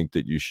don't think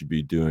that you should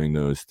be doing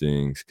those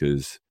things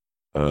because,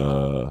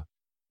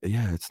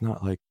 it's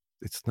not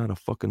a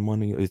fucking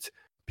money. It's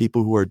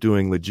people who are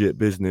doing legit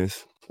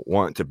business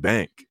want to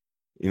bank.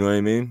 You know what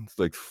I mean? It's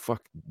like,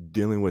 fuck,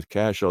 dealing with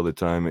cash all the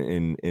time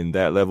in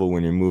that level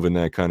when you're moving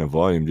that kind of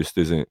volume just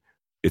isn't,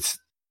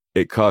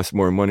 it costs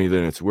more money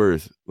than it's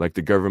worth. Like,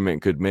 the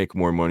government could make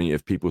more money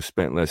if people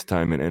spent less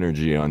time and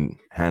energy on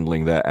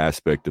handling that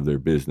aspect of their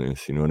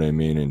business. You know what I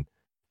mean? And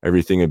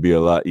everything would be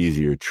a lot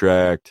easier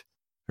tracked.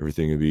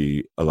 Everything would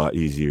be a lot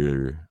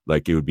easier.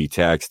 Like, it would be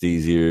taxed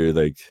easier.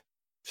 Like,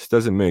 just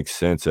doesn't make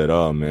sense at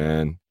all,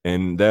 man.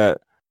 And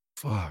that,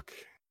 fuck,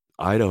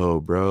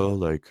 Idaho, bro.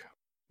 Like,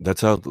 that's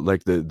how,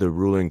 like, the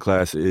ruling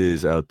class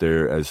is out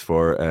there as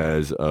far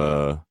as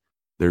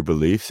their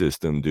belief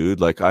system, dude.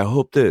 Like, I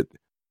hope that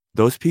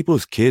those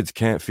people's kids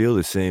can't feel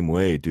the same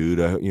way, dude.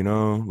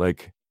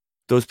 Like,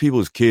 those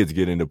people's kids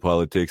get into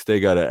politics, they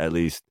gotta at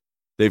least,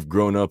 they've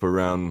grown up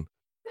around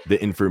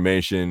the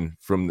information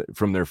from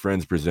their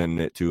friends presenting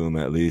it to them.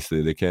 At least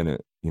they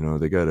can't,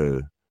 they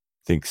gotta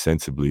think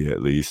sensibly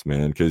at least,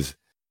 man. Because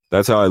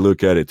that's how I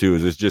look at it too.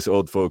 Is it's just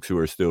old folks who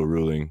are still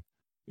ruling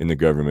in the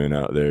government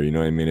out there. You know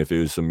what I mean? If it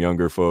was some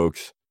younger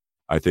folks,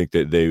 I think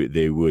that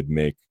they would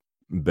make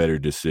better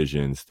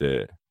decisions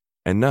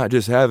and not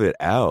just have it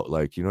out.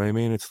 Like, you know what I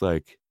mean? It's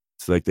like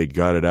they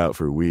got it out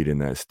for weed in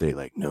that state.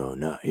 Like, no,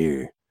 not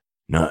here,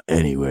 not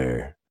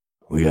anywhere.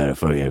 We gotta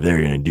fucking, if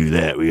they're gonna do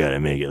that, we gotta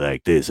make it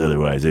like this.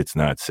 Otherwise, it's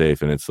not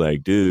safe. And it's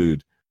like,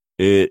 dude,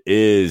 it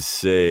is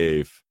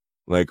safe.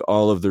 Like,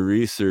 all of the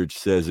research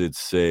says it's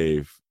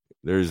safe.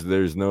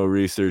 There's no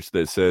research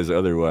that says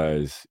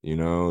otherwise.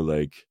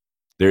 Like,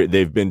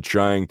 they've been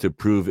trying to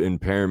prove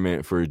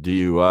impairment for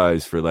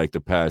DUIs for like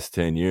the past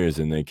 10 years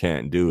and they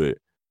can't do it.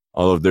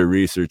 All of their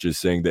research is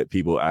saying that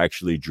people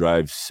actually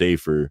drive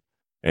safer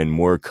and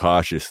more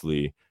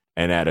cautiously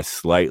and at a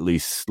slightly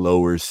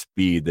slower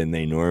speed than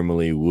they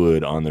normally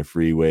would on the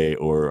freeway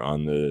or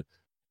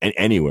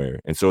anywhere.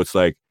 And so it's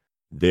like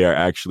they are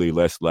actually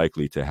less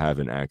likely to have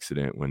an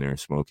accident when they're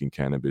smoking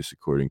cannabis,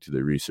 according to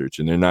the research.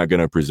 And they're not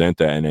going to present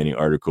that in any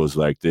articles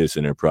like this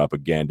in a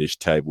propagandish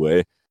type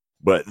way.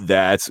 But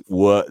that's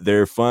what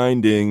they're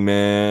finding,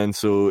 man.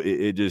 So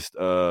it just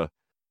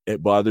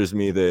it bothers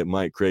me that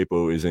Mike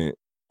Crapo isn't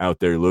out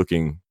there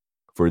looking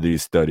for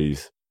these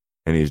studies,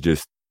 and he's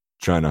just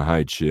trying to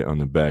hide shit on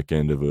the back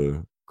end of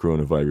a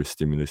coronavirus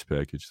stimulus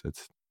package.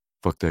 That's,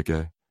 fuck that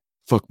guy.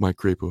 Fuck Mike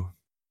Crapo.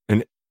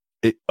 And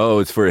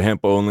it's for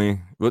hemp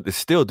only. But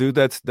still, dude,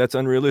 that's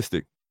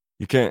unrealistic.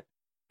 You can't.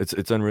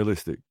 It's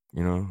unrealistic.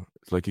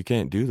 It's like, you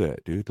can't do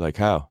that, dude. Like,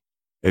 how?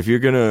 If you're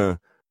gonna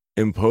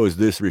impose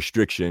this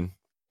restriction,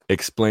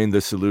 explain the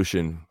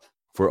solution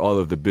for all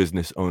of the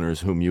business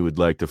owners whom you would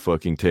like to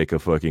fucking take a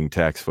fucking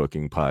tax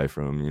fucking pie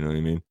from. You know what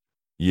I mean?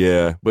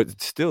 Yeah,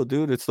 but still,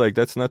 dude, it's like,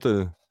 that's not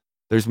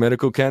there's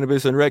medical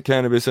cannabis and rec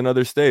cannabis in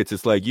other states.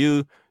 It's like,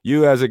 you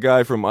as a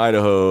guy from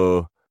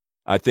Idaho,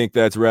 I think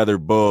that's rather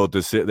bold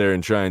to sit there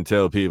and try and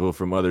tell people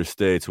from other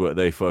states what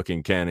they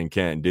fucking can and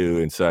can't do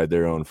inside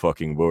their own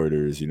fucking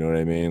borders. You know what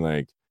I mean?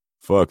 Like,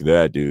 fuck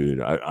that, dude.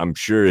 I'm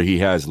sure he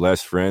has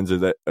less friends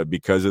of that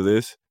because of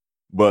this,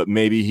 but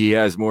maybe he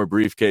has more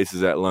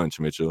briefcases at lunch,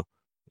 Mitchell.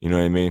 You know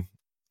what I mean?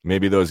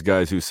 Maybe those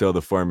guys who sell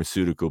the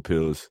pharmaceutical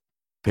pills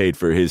paid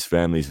for his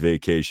family's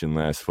vacation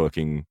last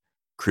fucking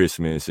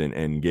Christmas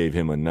and gave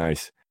him a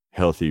nice,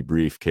 healthy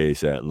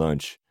briefcase at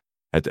lunch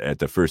at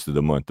the first of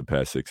the month the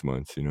past 6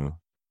 months,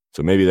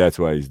 So maybe that's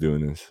why he's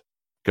doing this.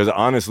 Because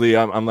honestly,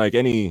 I'm like,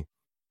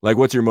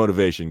 what's your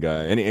motivation,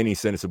 guy? Any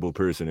sensible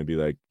person would be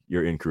like,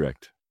 you're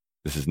incorrect.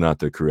 This is not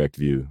the correct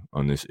view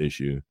on this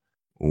issue.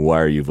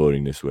 Why are you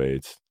voting this way?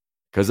 It's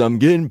because I'm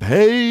getting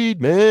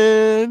paid,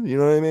 man. You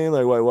know what I mean?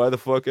 Like, why the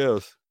fuck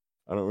else?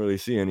 I don't really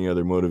see any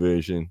other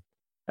motivation.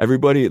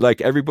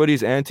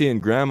 Everybody's auntie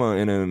and grandma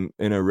in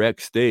a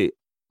wreck state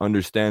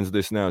understands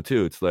this now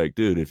too. It's like,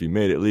 dude, if you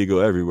made it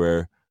legal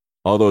everywhere,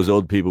 all those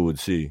old people would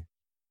see.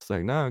 It's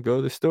like, nah, go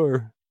to the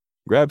store,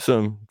 grab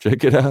some,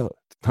 check it out.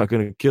 It's not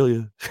gonna kill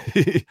you.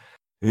 You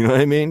know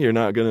what I mean?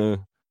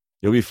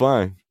 You'll be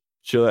fine.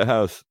 Chill at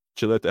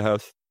the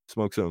house,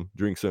 smoke some,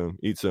 drink some,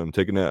 eat some,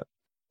 take a nap,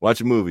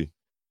 watch a movie.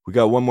 We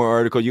got one more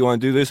article. You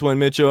want to do this one,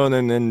 Mitchell,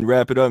 and then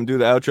wrap it up and do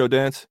the outro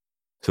dance?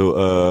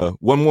 So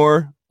one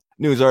more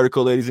news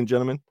article, ladies and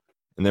gentlemen,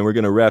 and then we're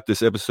gonna wrap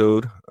this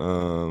episode.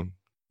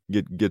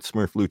 Get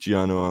Smurf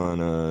Luciano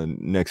on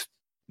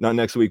not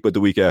next week, but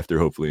the week after,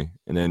 hopefully.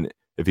 And then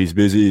if he's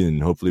busy,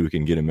 and hopefully we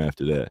can get him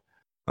after that.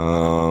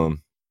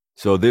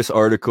 So this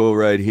article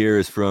right here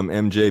is from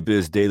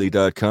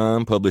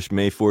mjbizdaily.com, published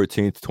May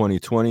 14th,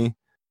 2020.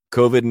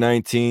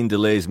 COVID-19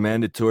 delays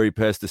mandatory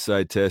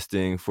pesticide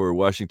testing for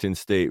Washington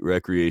State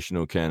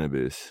recreational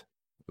cannabis.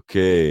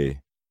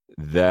 Okay,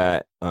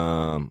 that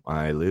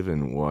I live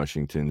in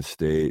Washington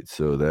State,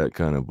 so that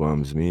kind of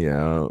bums me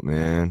out,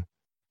 man.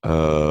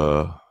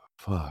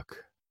 Fuck.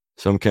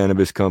 Some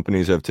cannabis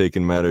companies have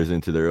taken matters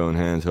into their own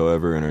hands,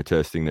 however, and are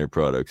testing their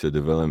products, a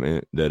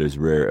development that is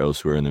rare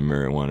elsewhere in the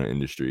marijuana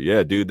industry.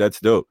 Yeah, dude, that's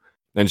dope.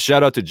 And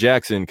shout out to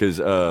Jackson,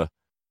 because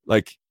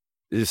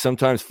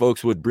sometimes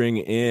folks would bring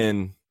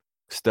in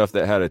stuff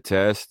that had a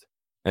test,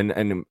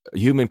 and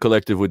Human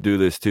Collective would do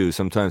this too.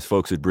 Sometimes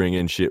folks would bring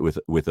in shit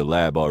with a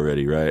lab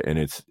already, right? And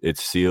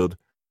it's sealed.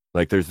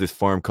 Like there's this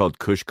farm called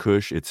Kush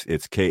Kush. It's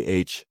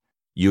KHUSH.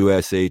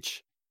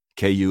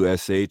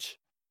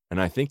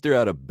 And I think they're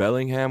out of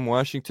Bellingham,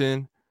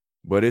 Washington,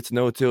 but it's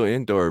no-till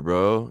indoor,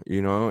 bro, you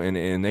know,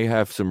 and they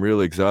have some real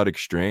exotic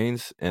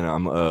strains, and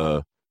I'm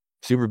a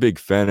super big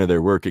fan of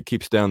their work. It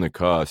keeps down the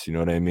cost, you know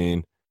what I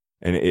mean?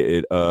 And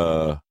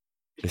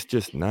it's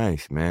just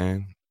nice,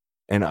 man.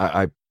 And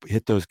I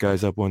hit those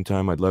guys up one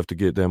time. I'd love to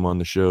get them on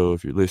the show.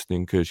 If you're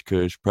listening, Kush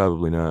Kush,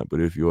 probably not,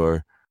 but if you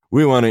are,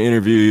 we want to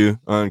interview you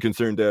on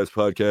Concerned Dads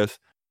podcast.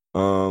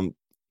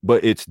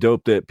 But it's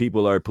dope that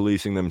people are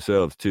policing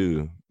themselves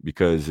too,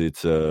 because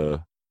it's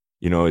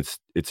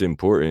it's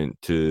important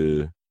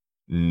to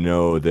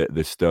know that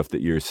the stuff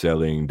that you're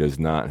selling does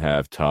not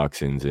have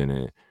toxins in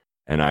it.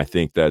 And I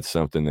think that's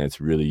something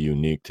that's really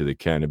unique to the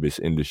cannabis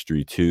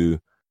industry too,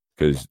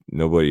 because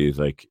nobody is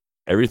like,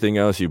 everything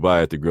else you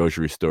buy at the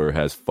grocery store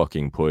has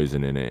fucking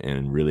poison in it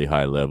and really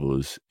high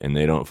levels, and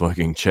they don't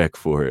fucking check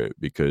for it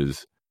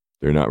because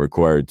they're not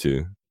required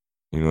to.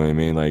 You know what I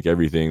mean? Like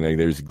everything, like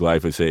there's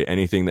glyphosate,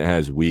 anything that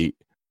has wheat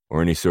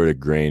or any sort of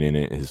grain in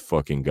it has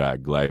fucking got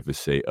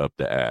glyphosate up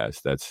the ass.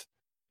 That's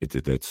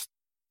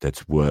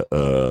what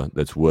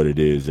it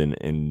is.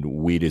 And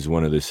wheat is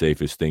one of the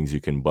safest things you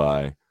can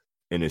buy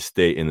in a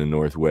state in the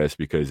Northwest,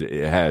 because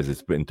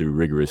it's been through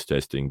rigorous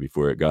testing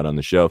before it got on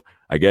the shelf.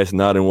 I guess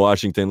not in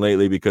Washington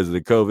lately because of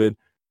the COVID.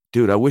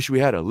 Dude, I wish we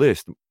had a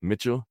list,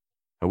 Mitchell.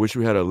 I wish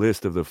we had a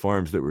list of the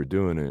farms that were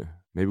doing it.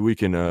 Maybe we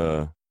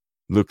can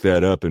look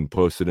that up and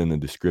post it in the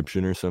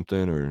description or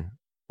something,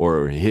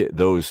 or hit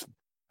those,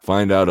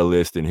 find out a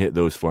list and hit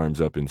those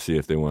farms up and see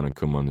if they want to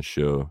come on the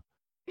show.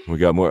 We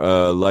got more,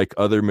 like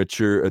other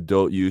mature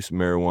adult use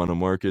marijuana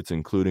markets,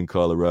 including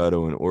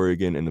Colorado and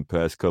Oregon in the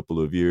past couple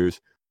of years,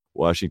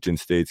 Washington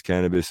State's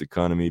cannabis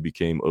economy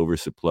became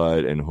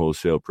oversupplied and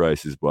wholesale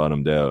prices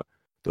bottomed out,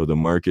 though the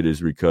market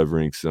is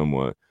recovering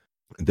somewhat.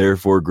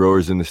 Therefore,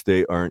 growers in the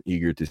state aren't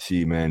eager to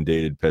see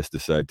mandated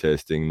pesticide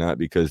testing, not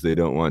because they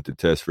don't want to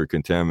test for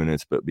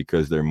contaminants, but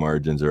because their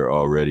margins are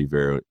already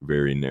very,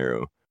 very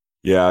narrow.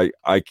 Yeah,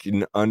 I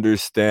can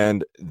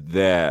understand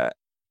that.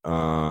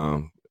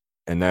 And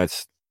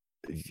that's,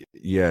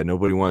 yeah,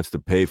 nobody wants to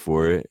pay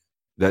for it.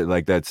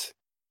 That's,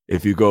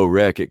 if you go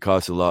rec, it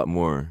costs a lot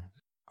more.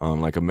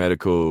 Like a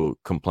medical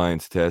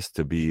compliance test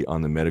to be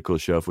on the medical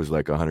shelf was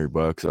like $100,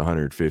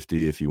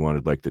 $150 if you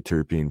wanted like the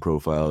terpene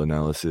profile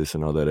analysis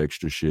and all that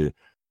extra shit.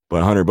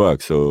 But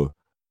 $100, so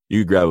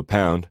you grab a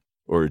pound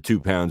or 2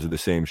 pounds of the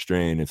same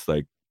strain. It's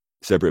like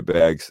separate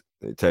bags,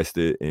 test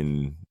it,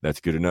 and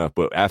that's good enough.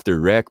 But after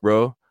rec,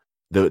 bro,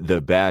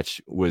 the batch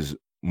was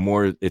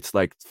more. It's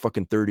like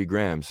fucking 30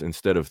 grams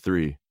instead of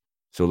 3.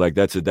 So like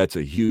that's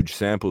a huge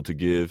sample to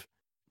give.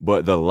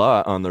 But the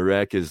lot on the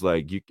rec is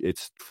like,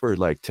 it's for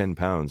like 10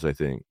 pounds, I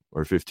think,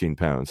 or 15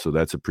 pounds. So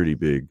that's a pretty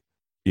big,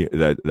 you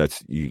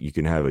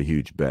can have a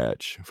huge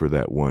batch for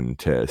that one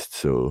test.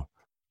 So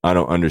I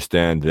don't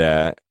understand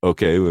that.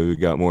 Okay, well, we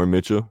got more,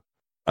 Mitchell.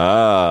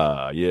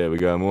 Yeah, we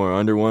got more.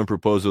 Under one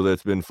proposal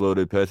that's been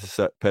floated,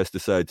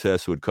 pesticide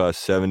tests would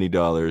cost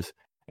 $70,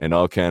 and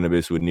all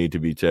cannabis would need to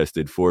be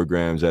tested 4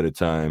 grams at a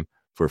time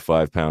for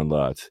 5-pound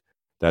lots.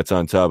 That's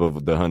on top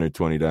of the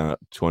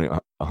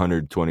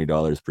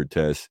 $120 per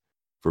test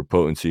for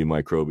potency,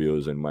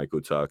 microbials, and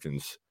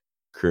mycotoxins.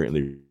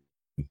 Currently,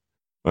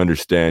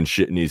 understand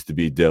shit needs to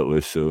be dealt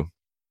with. So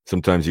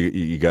sometimes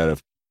you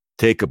gotta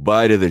take a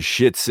bite of the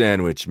shit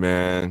sandwich,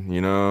 man.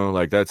 You know,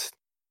 like that's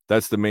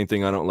that's the main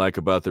thing I don't like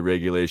about the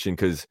regulation,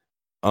 because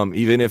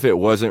even if it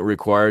wasn't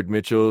required,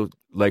 Mitchell,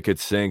 like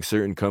it's saying,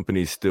 certain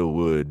companies still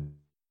would.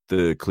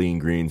 The Clean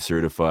Green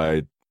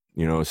certified,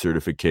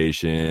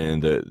 certification.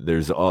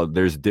 There's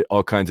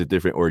all kinds of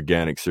different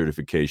organic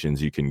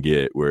certifications you can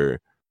get where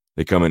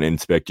they come and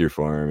inspect your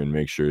farm and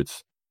make sure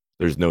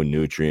there's no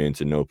nutrients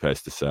and no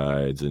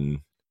pesticides, and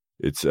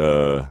it's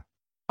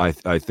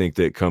I think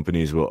that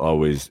companies will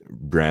always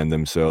brand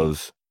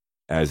themselves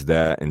as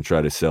that and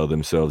try to sell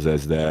themselves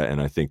as that,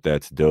 and I think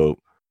that's dope.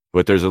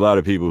 But there's a lot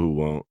of people who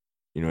won't,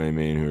 you know what I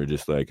mean, who are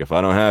just like, if I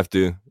don't have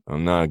to,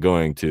 I'm not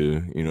going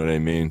to, you know what I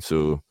mean?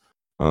 So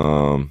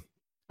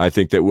I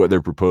think that what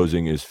they're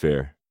proposing is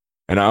fair.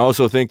 And I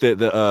also think that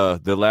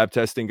the lab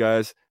testing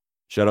guys,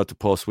 shout out to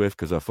Paul Swift,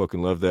 because I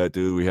fucking love that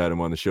dude. We had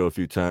him on the show a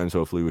few times.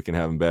 Hopefully we can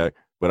have him back.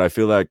 But I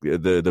feel like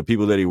the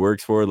people that he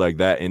works for, like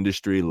that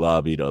industry,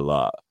 lobbied a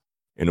lot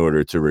in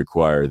order to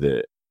require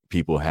that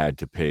people had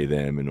to pay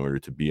them in order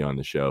to be on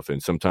the shelf.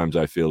 And sometimes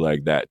I feel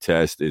like that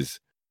test is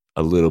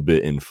a little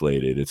bit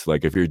inflated. It's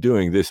like, if you're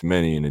doing this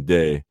many in a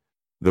day,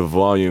 the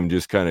volume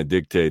just kind of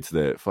dictates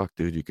that, fuck,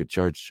 dude, you could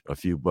charge a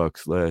few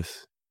bucks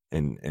less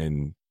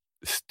and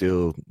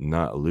still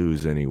not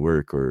lose any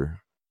work or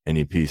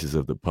any pieces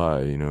of the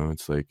pie.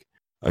 It's like,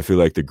 I feel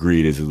like the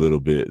greed is a little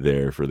bit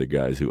there for the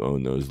guys who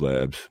own those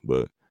labs.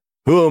 But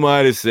who am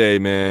I to say,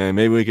 man?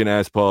 Maybe we can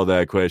ask Paul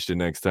that question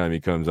next time he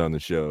comes on the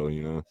show.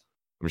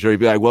 I'm sure he'd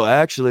be like, well,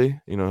 actually,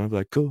 I'm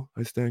like, cool,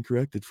 I stand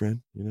corrected,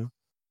 friend. Well,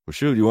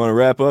 shoot, you want to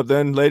wrap up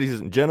then, ladies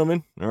and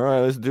gentlemen? All right,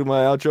 let's do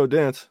my outro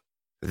dance.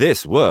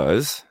 This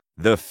was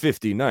the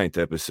 59th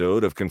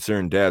episode of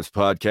Concerned Dabs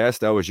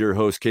Podcast. I was your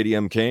host, Katie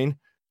M. Kane.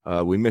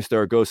 We missed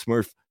our guest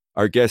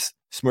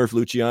Smurf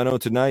Luciano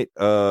tonight.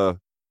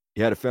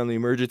 He had a family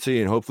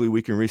emergency, and hopefully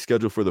we can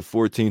reschedule for the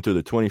 14th or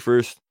the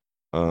 21st.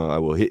 I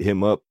will hit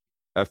him up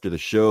after the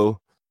show.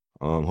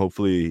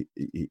 Hopefully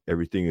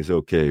everything is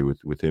okay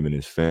with him and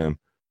his fam.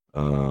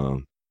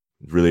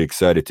 Really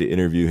excited to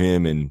interview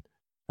him, and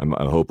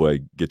I hope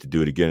I get to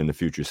do it again in the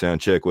future.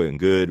 Sound check went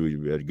good.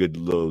 We had a good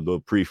little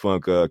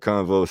pre-funk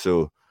convo.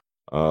 So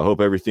I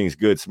hope everything's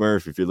good,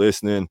 Smurf. If you're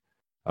listening,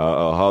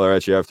 I'll holler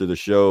at you after the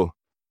show.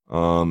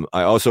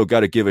 I also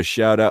got to give a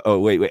shout out. Oh,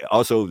 wait.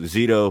 Also,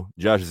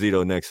 Josh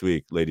Zito next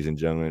week, ladies and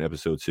gentlemen,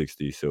 episode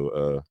 60.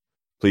 So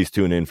please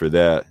tune in for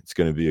that. It's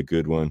going to be a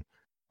good one.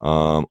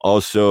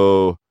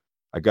 Also,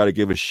 I got to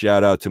give a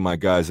shout out to my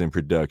guys in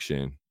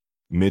production,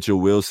 Mitchell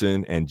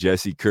Wilson and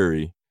Jesse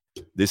Curry.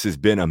 This has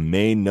been a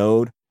Main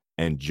Node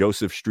and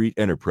Joseph Street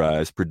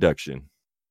Enterprise production.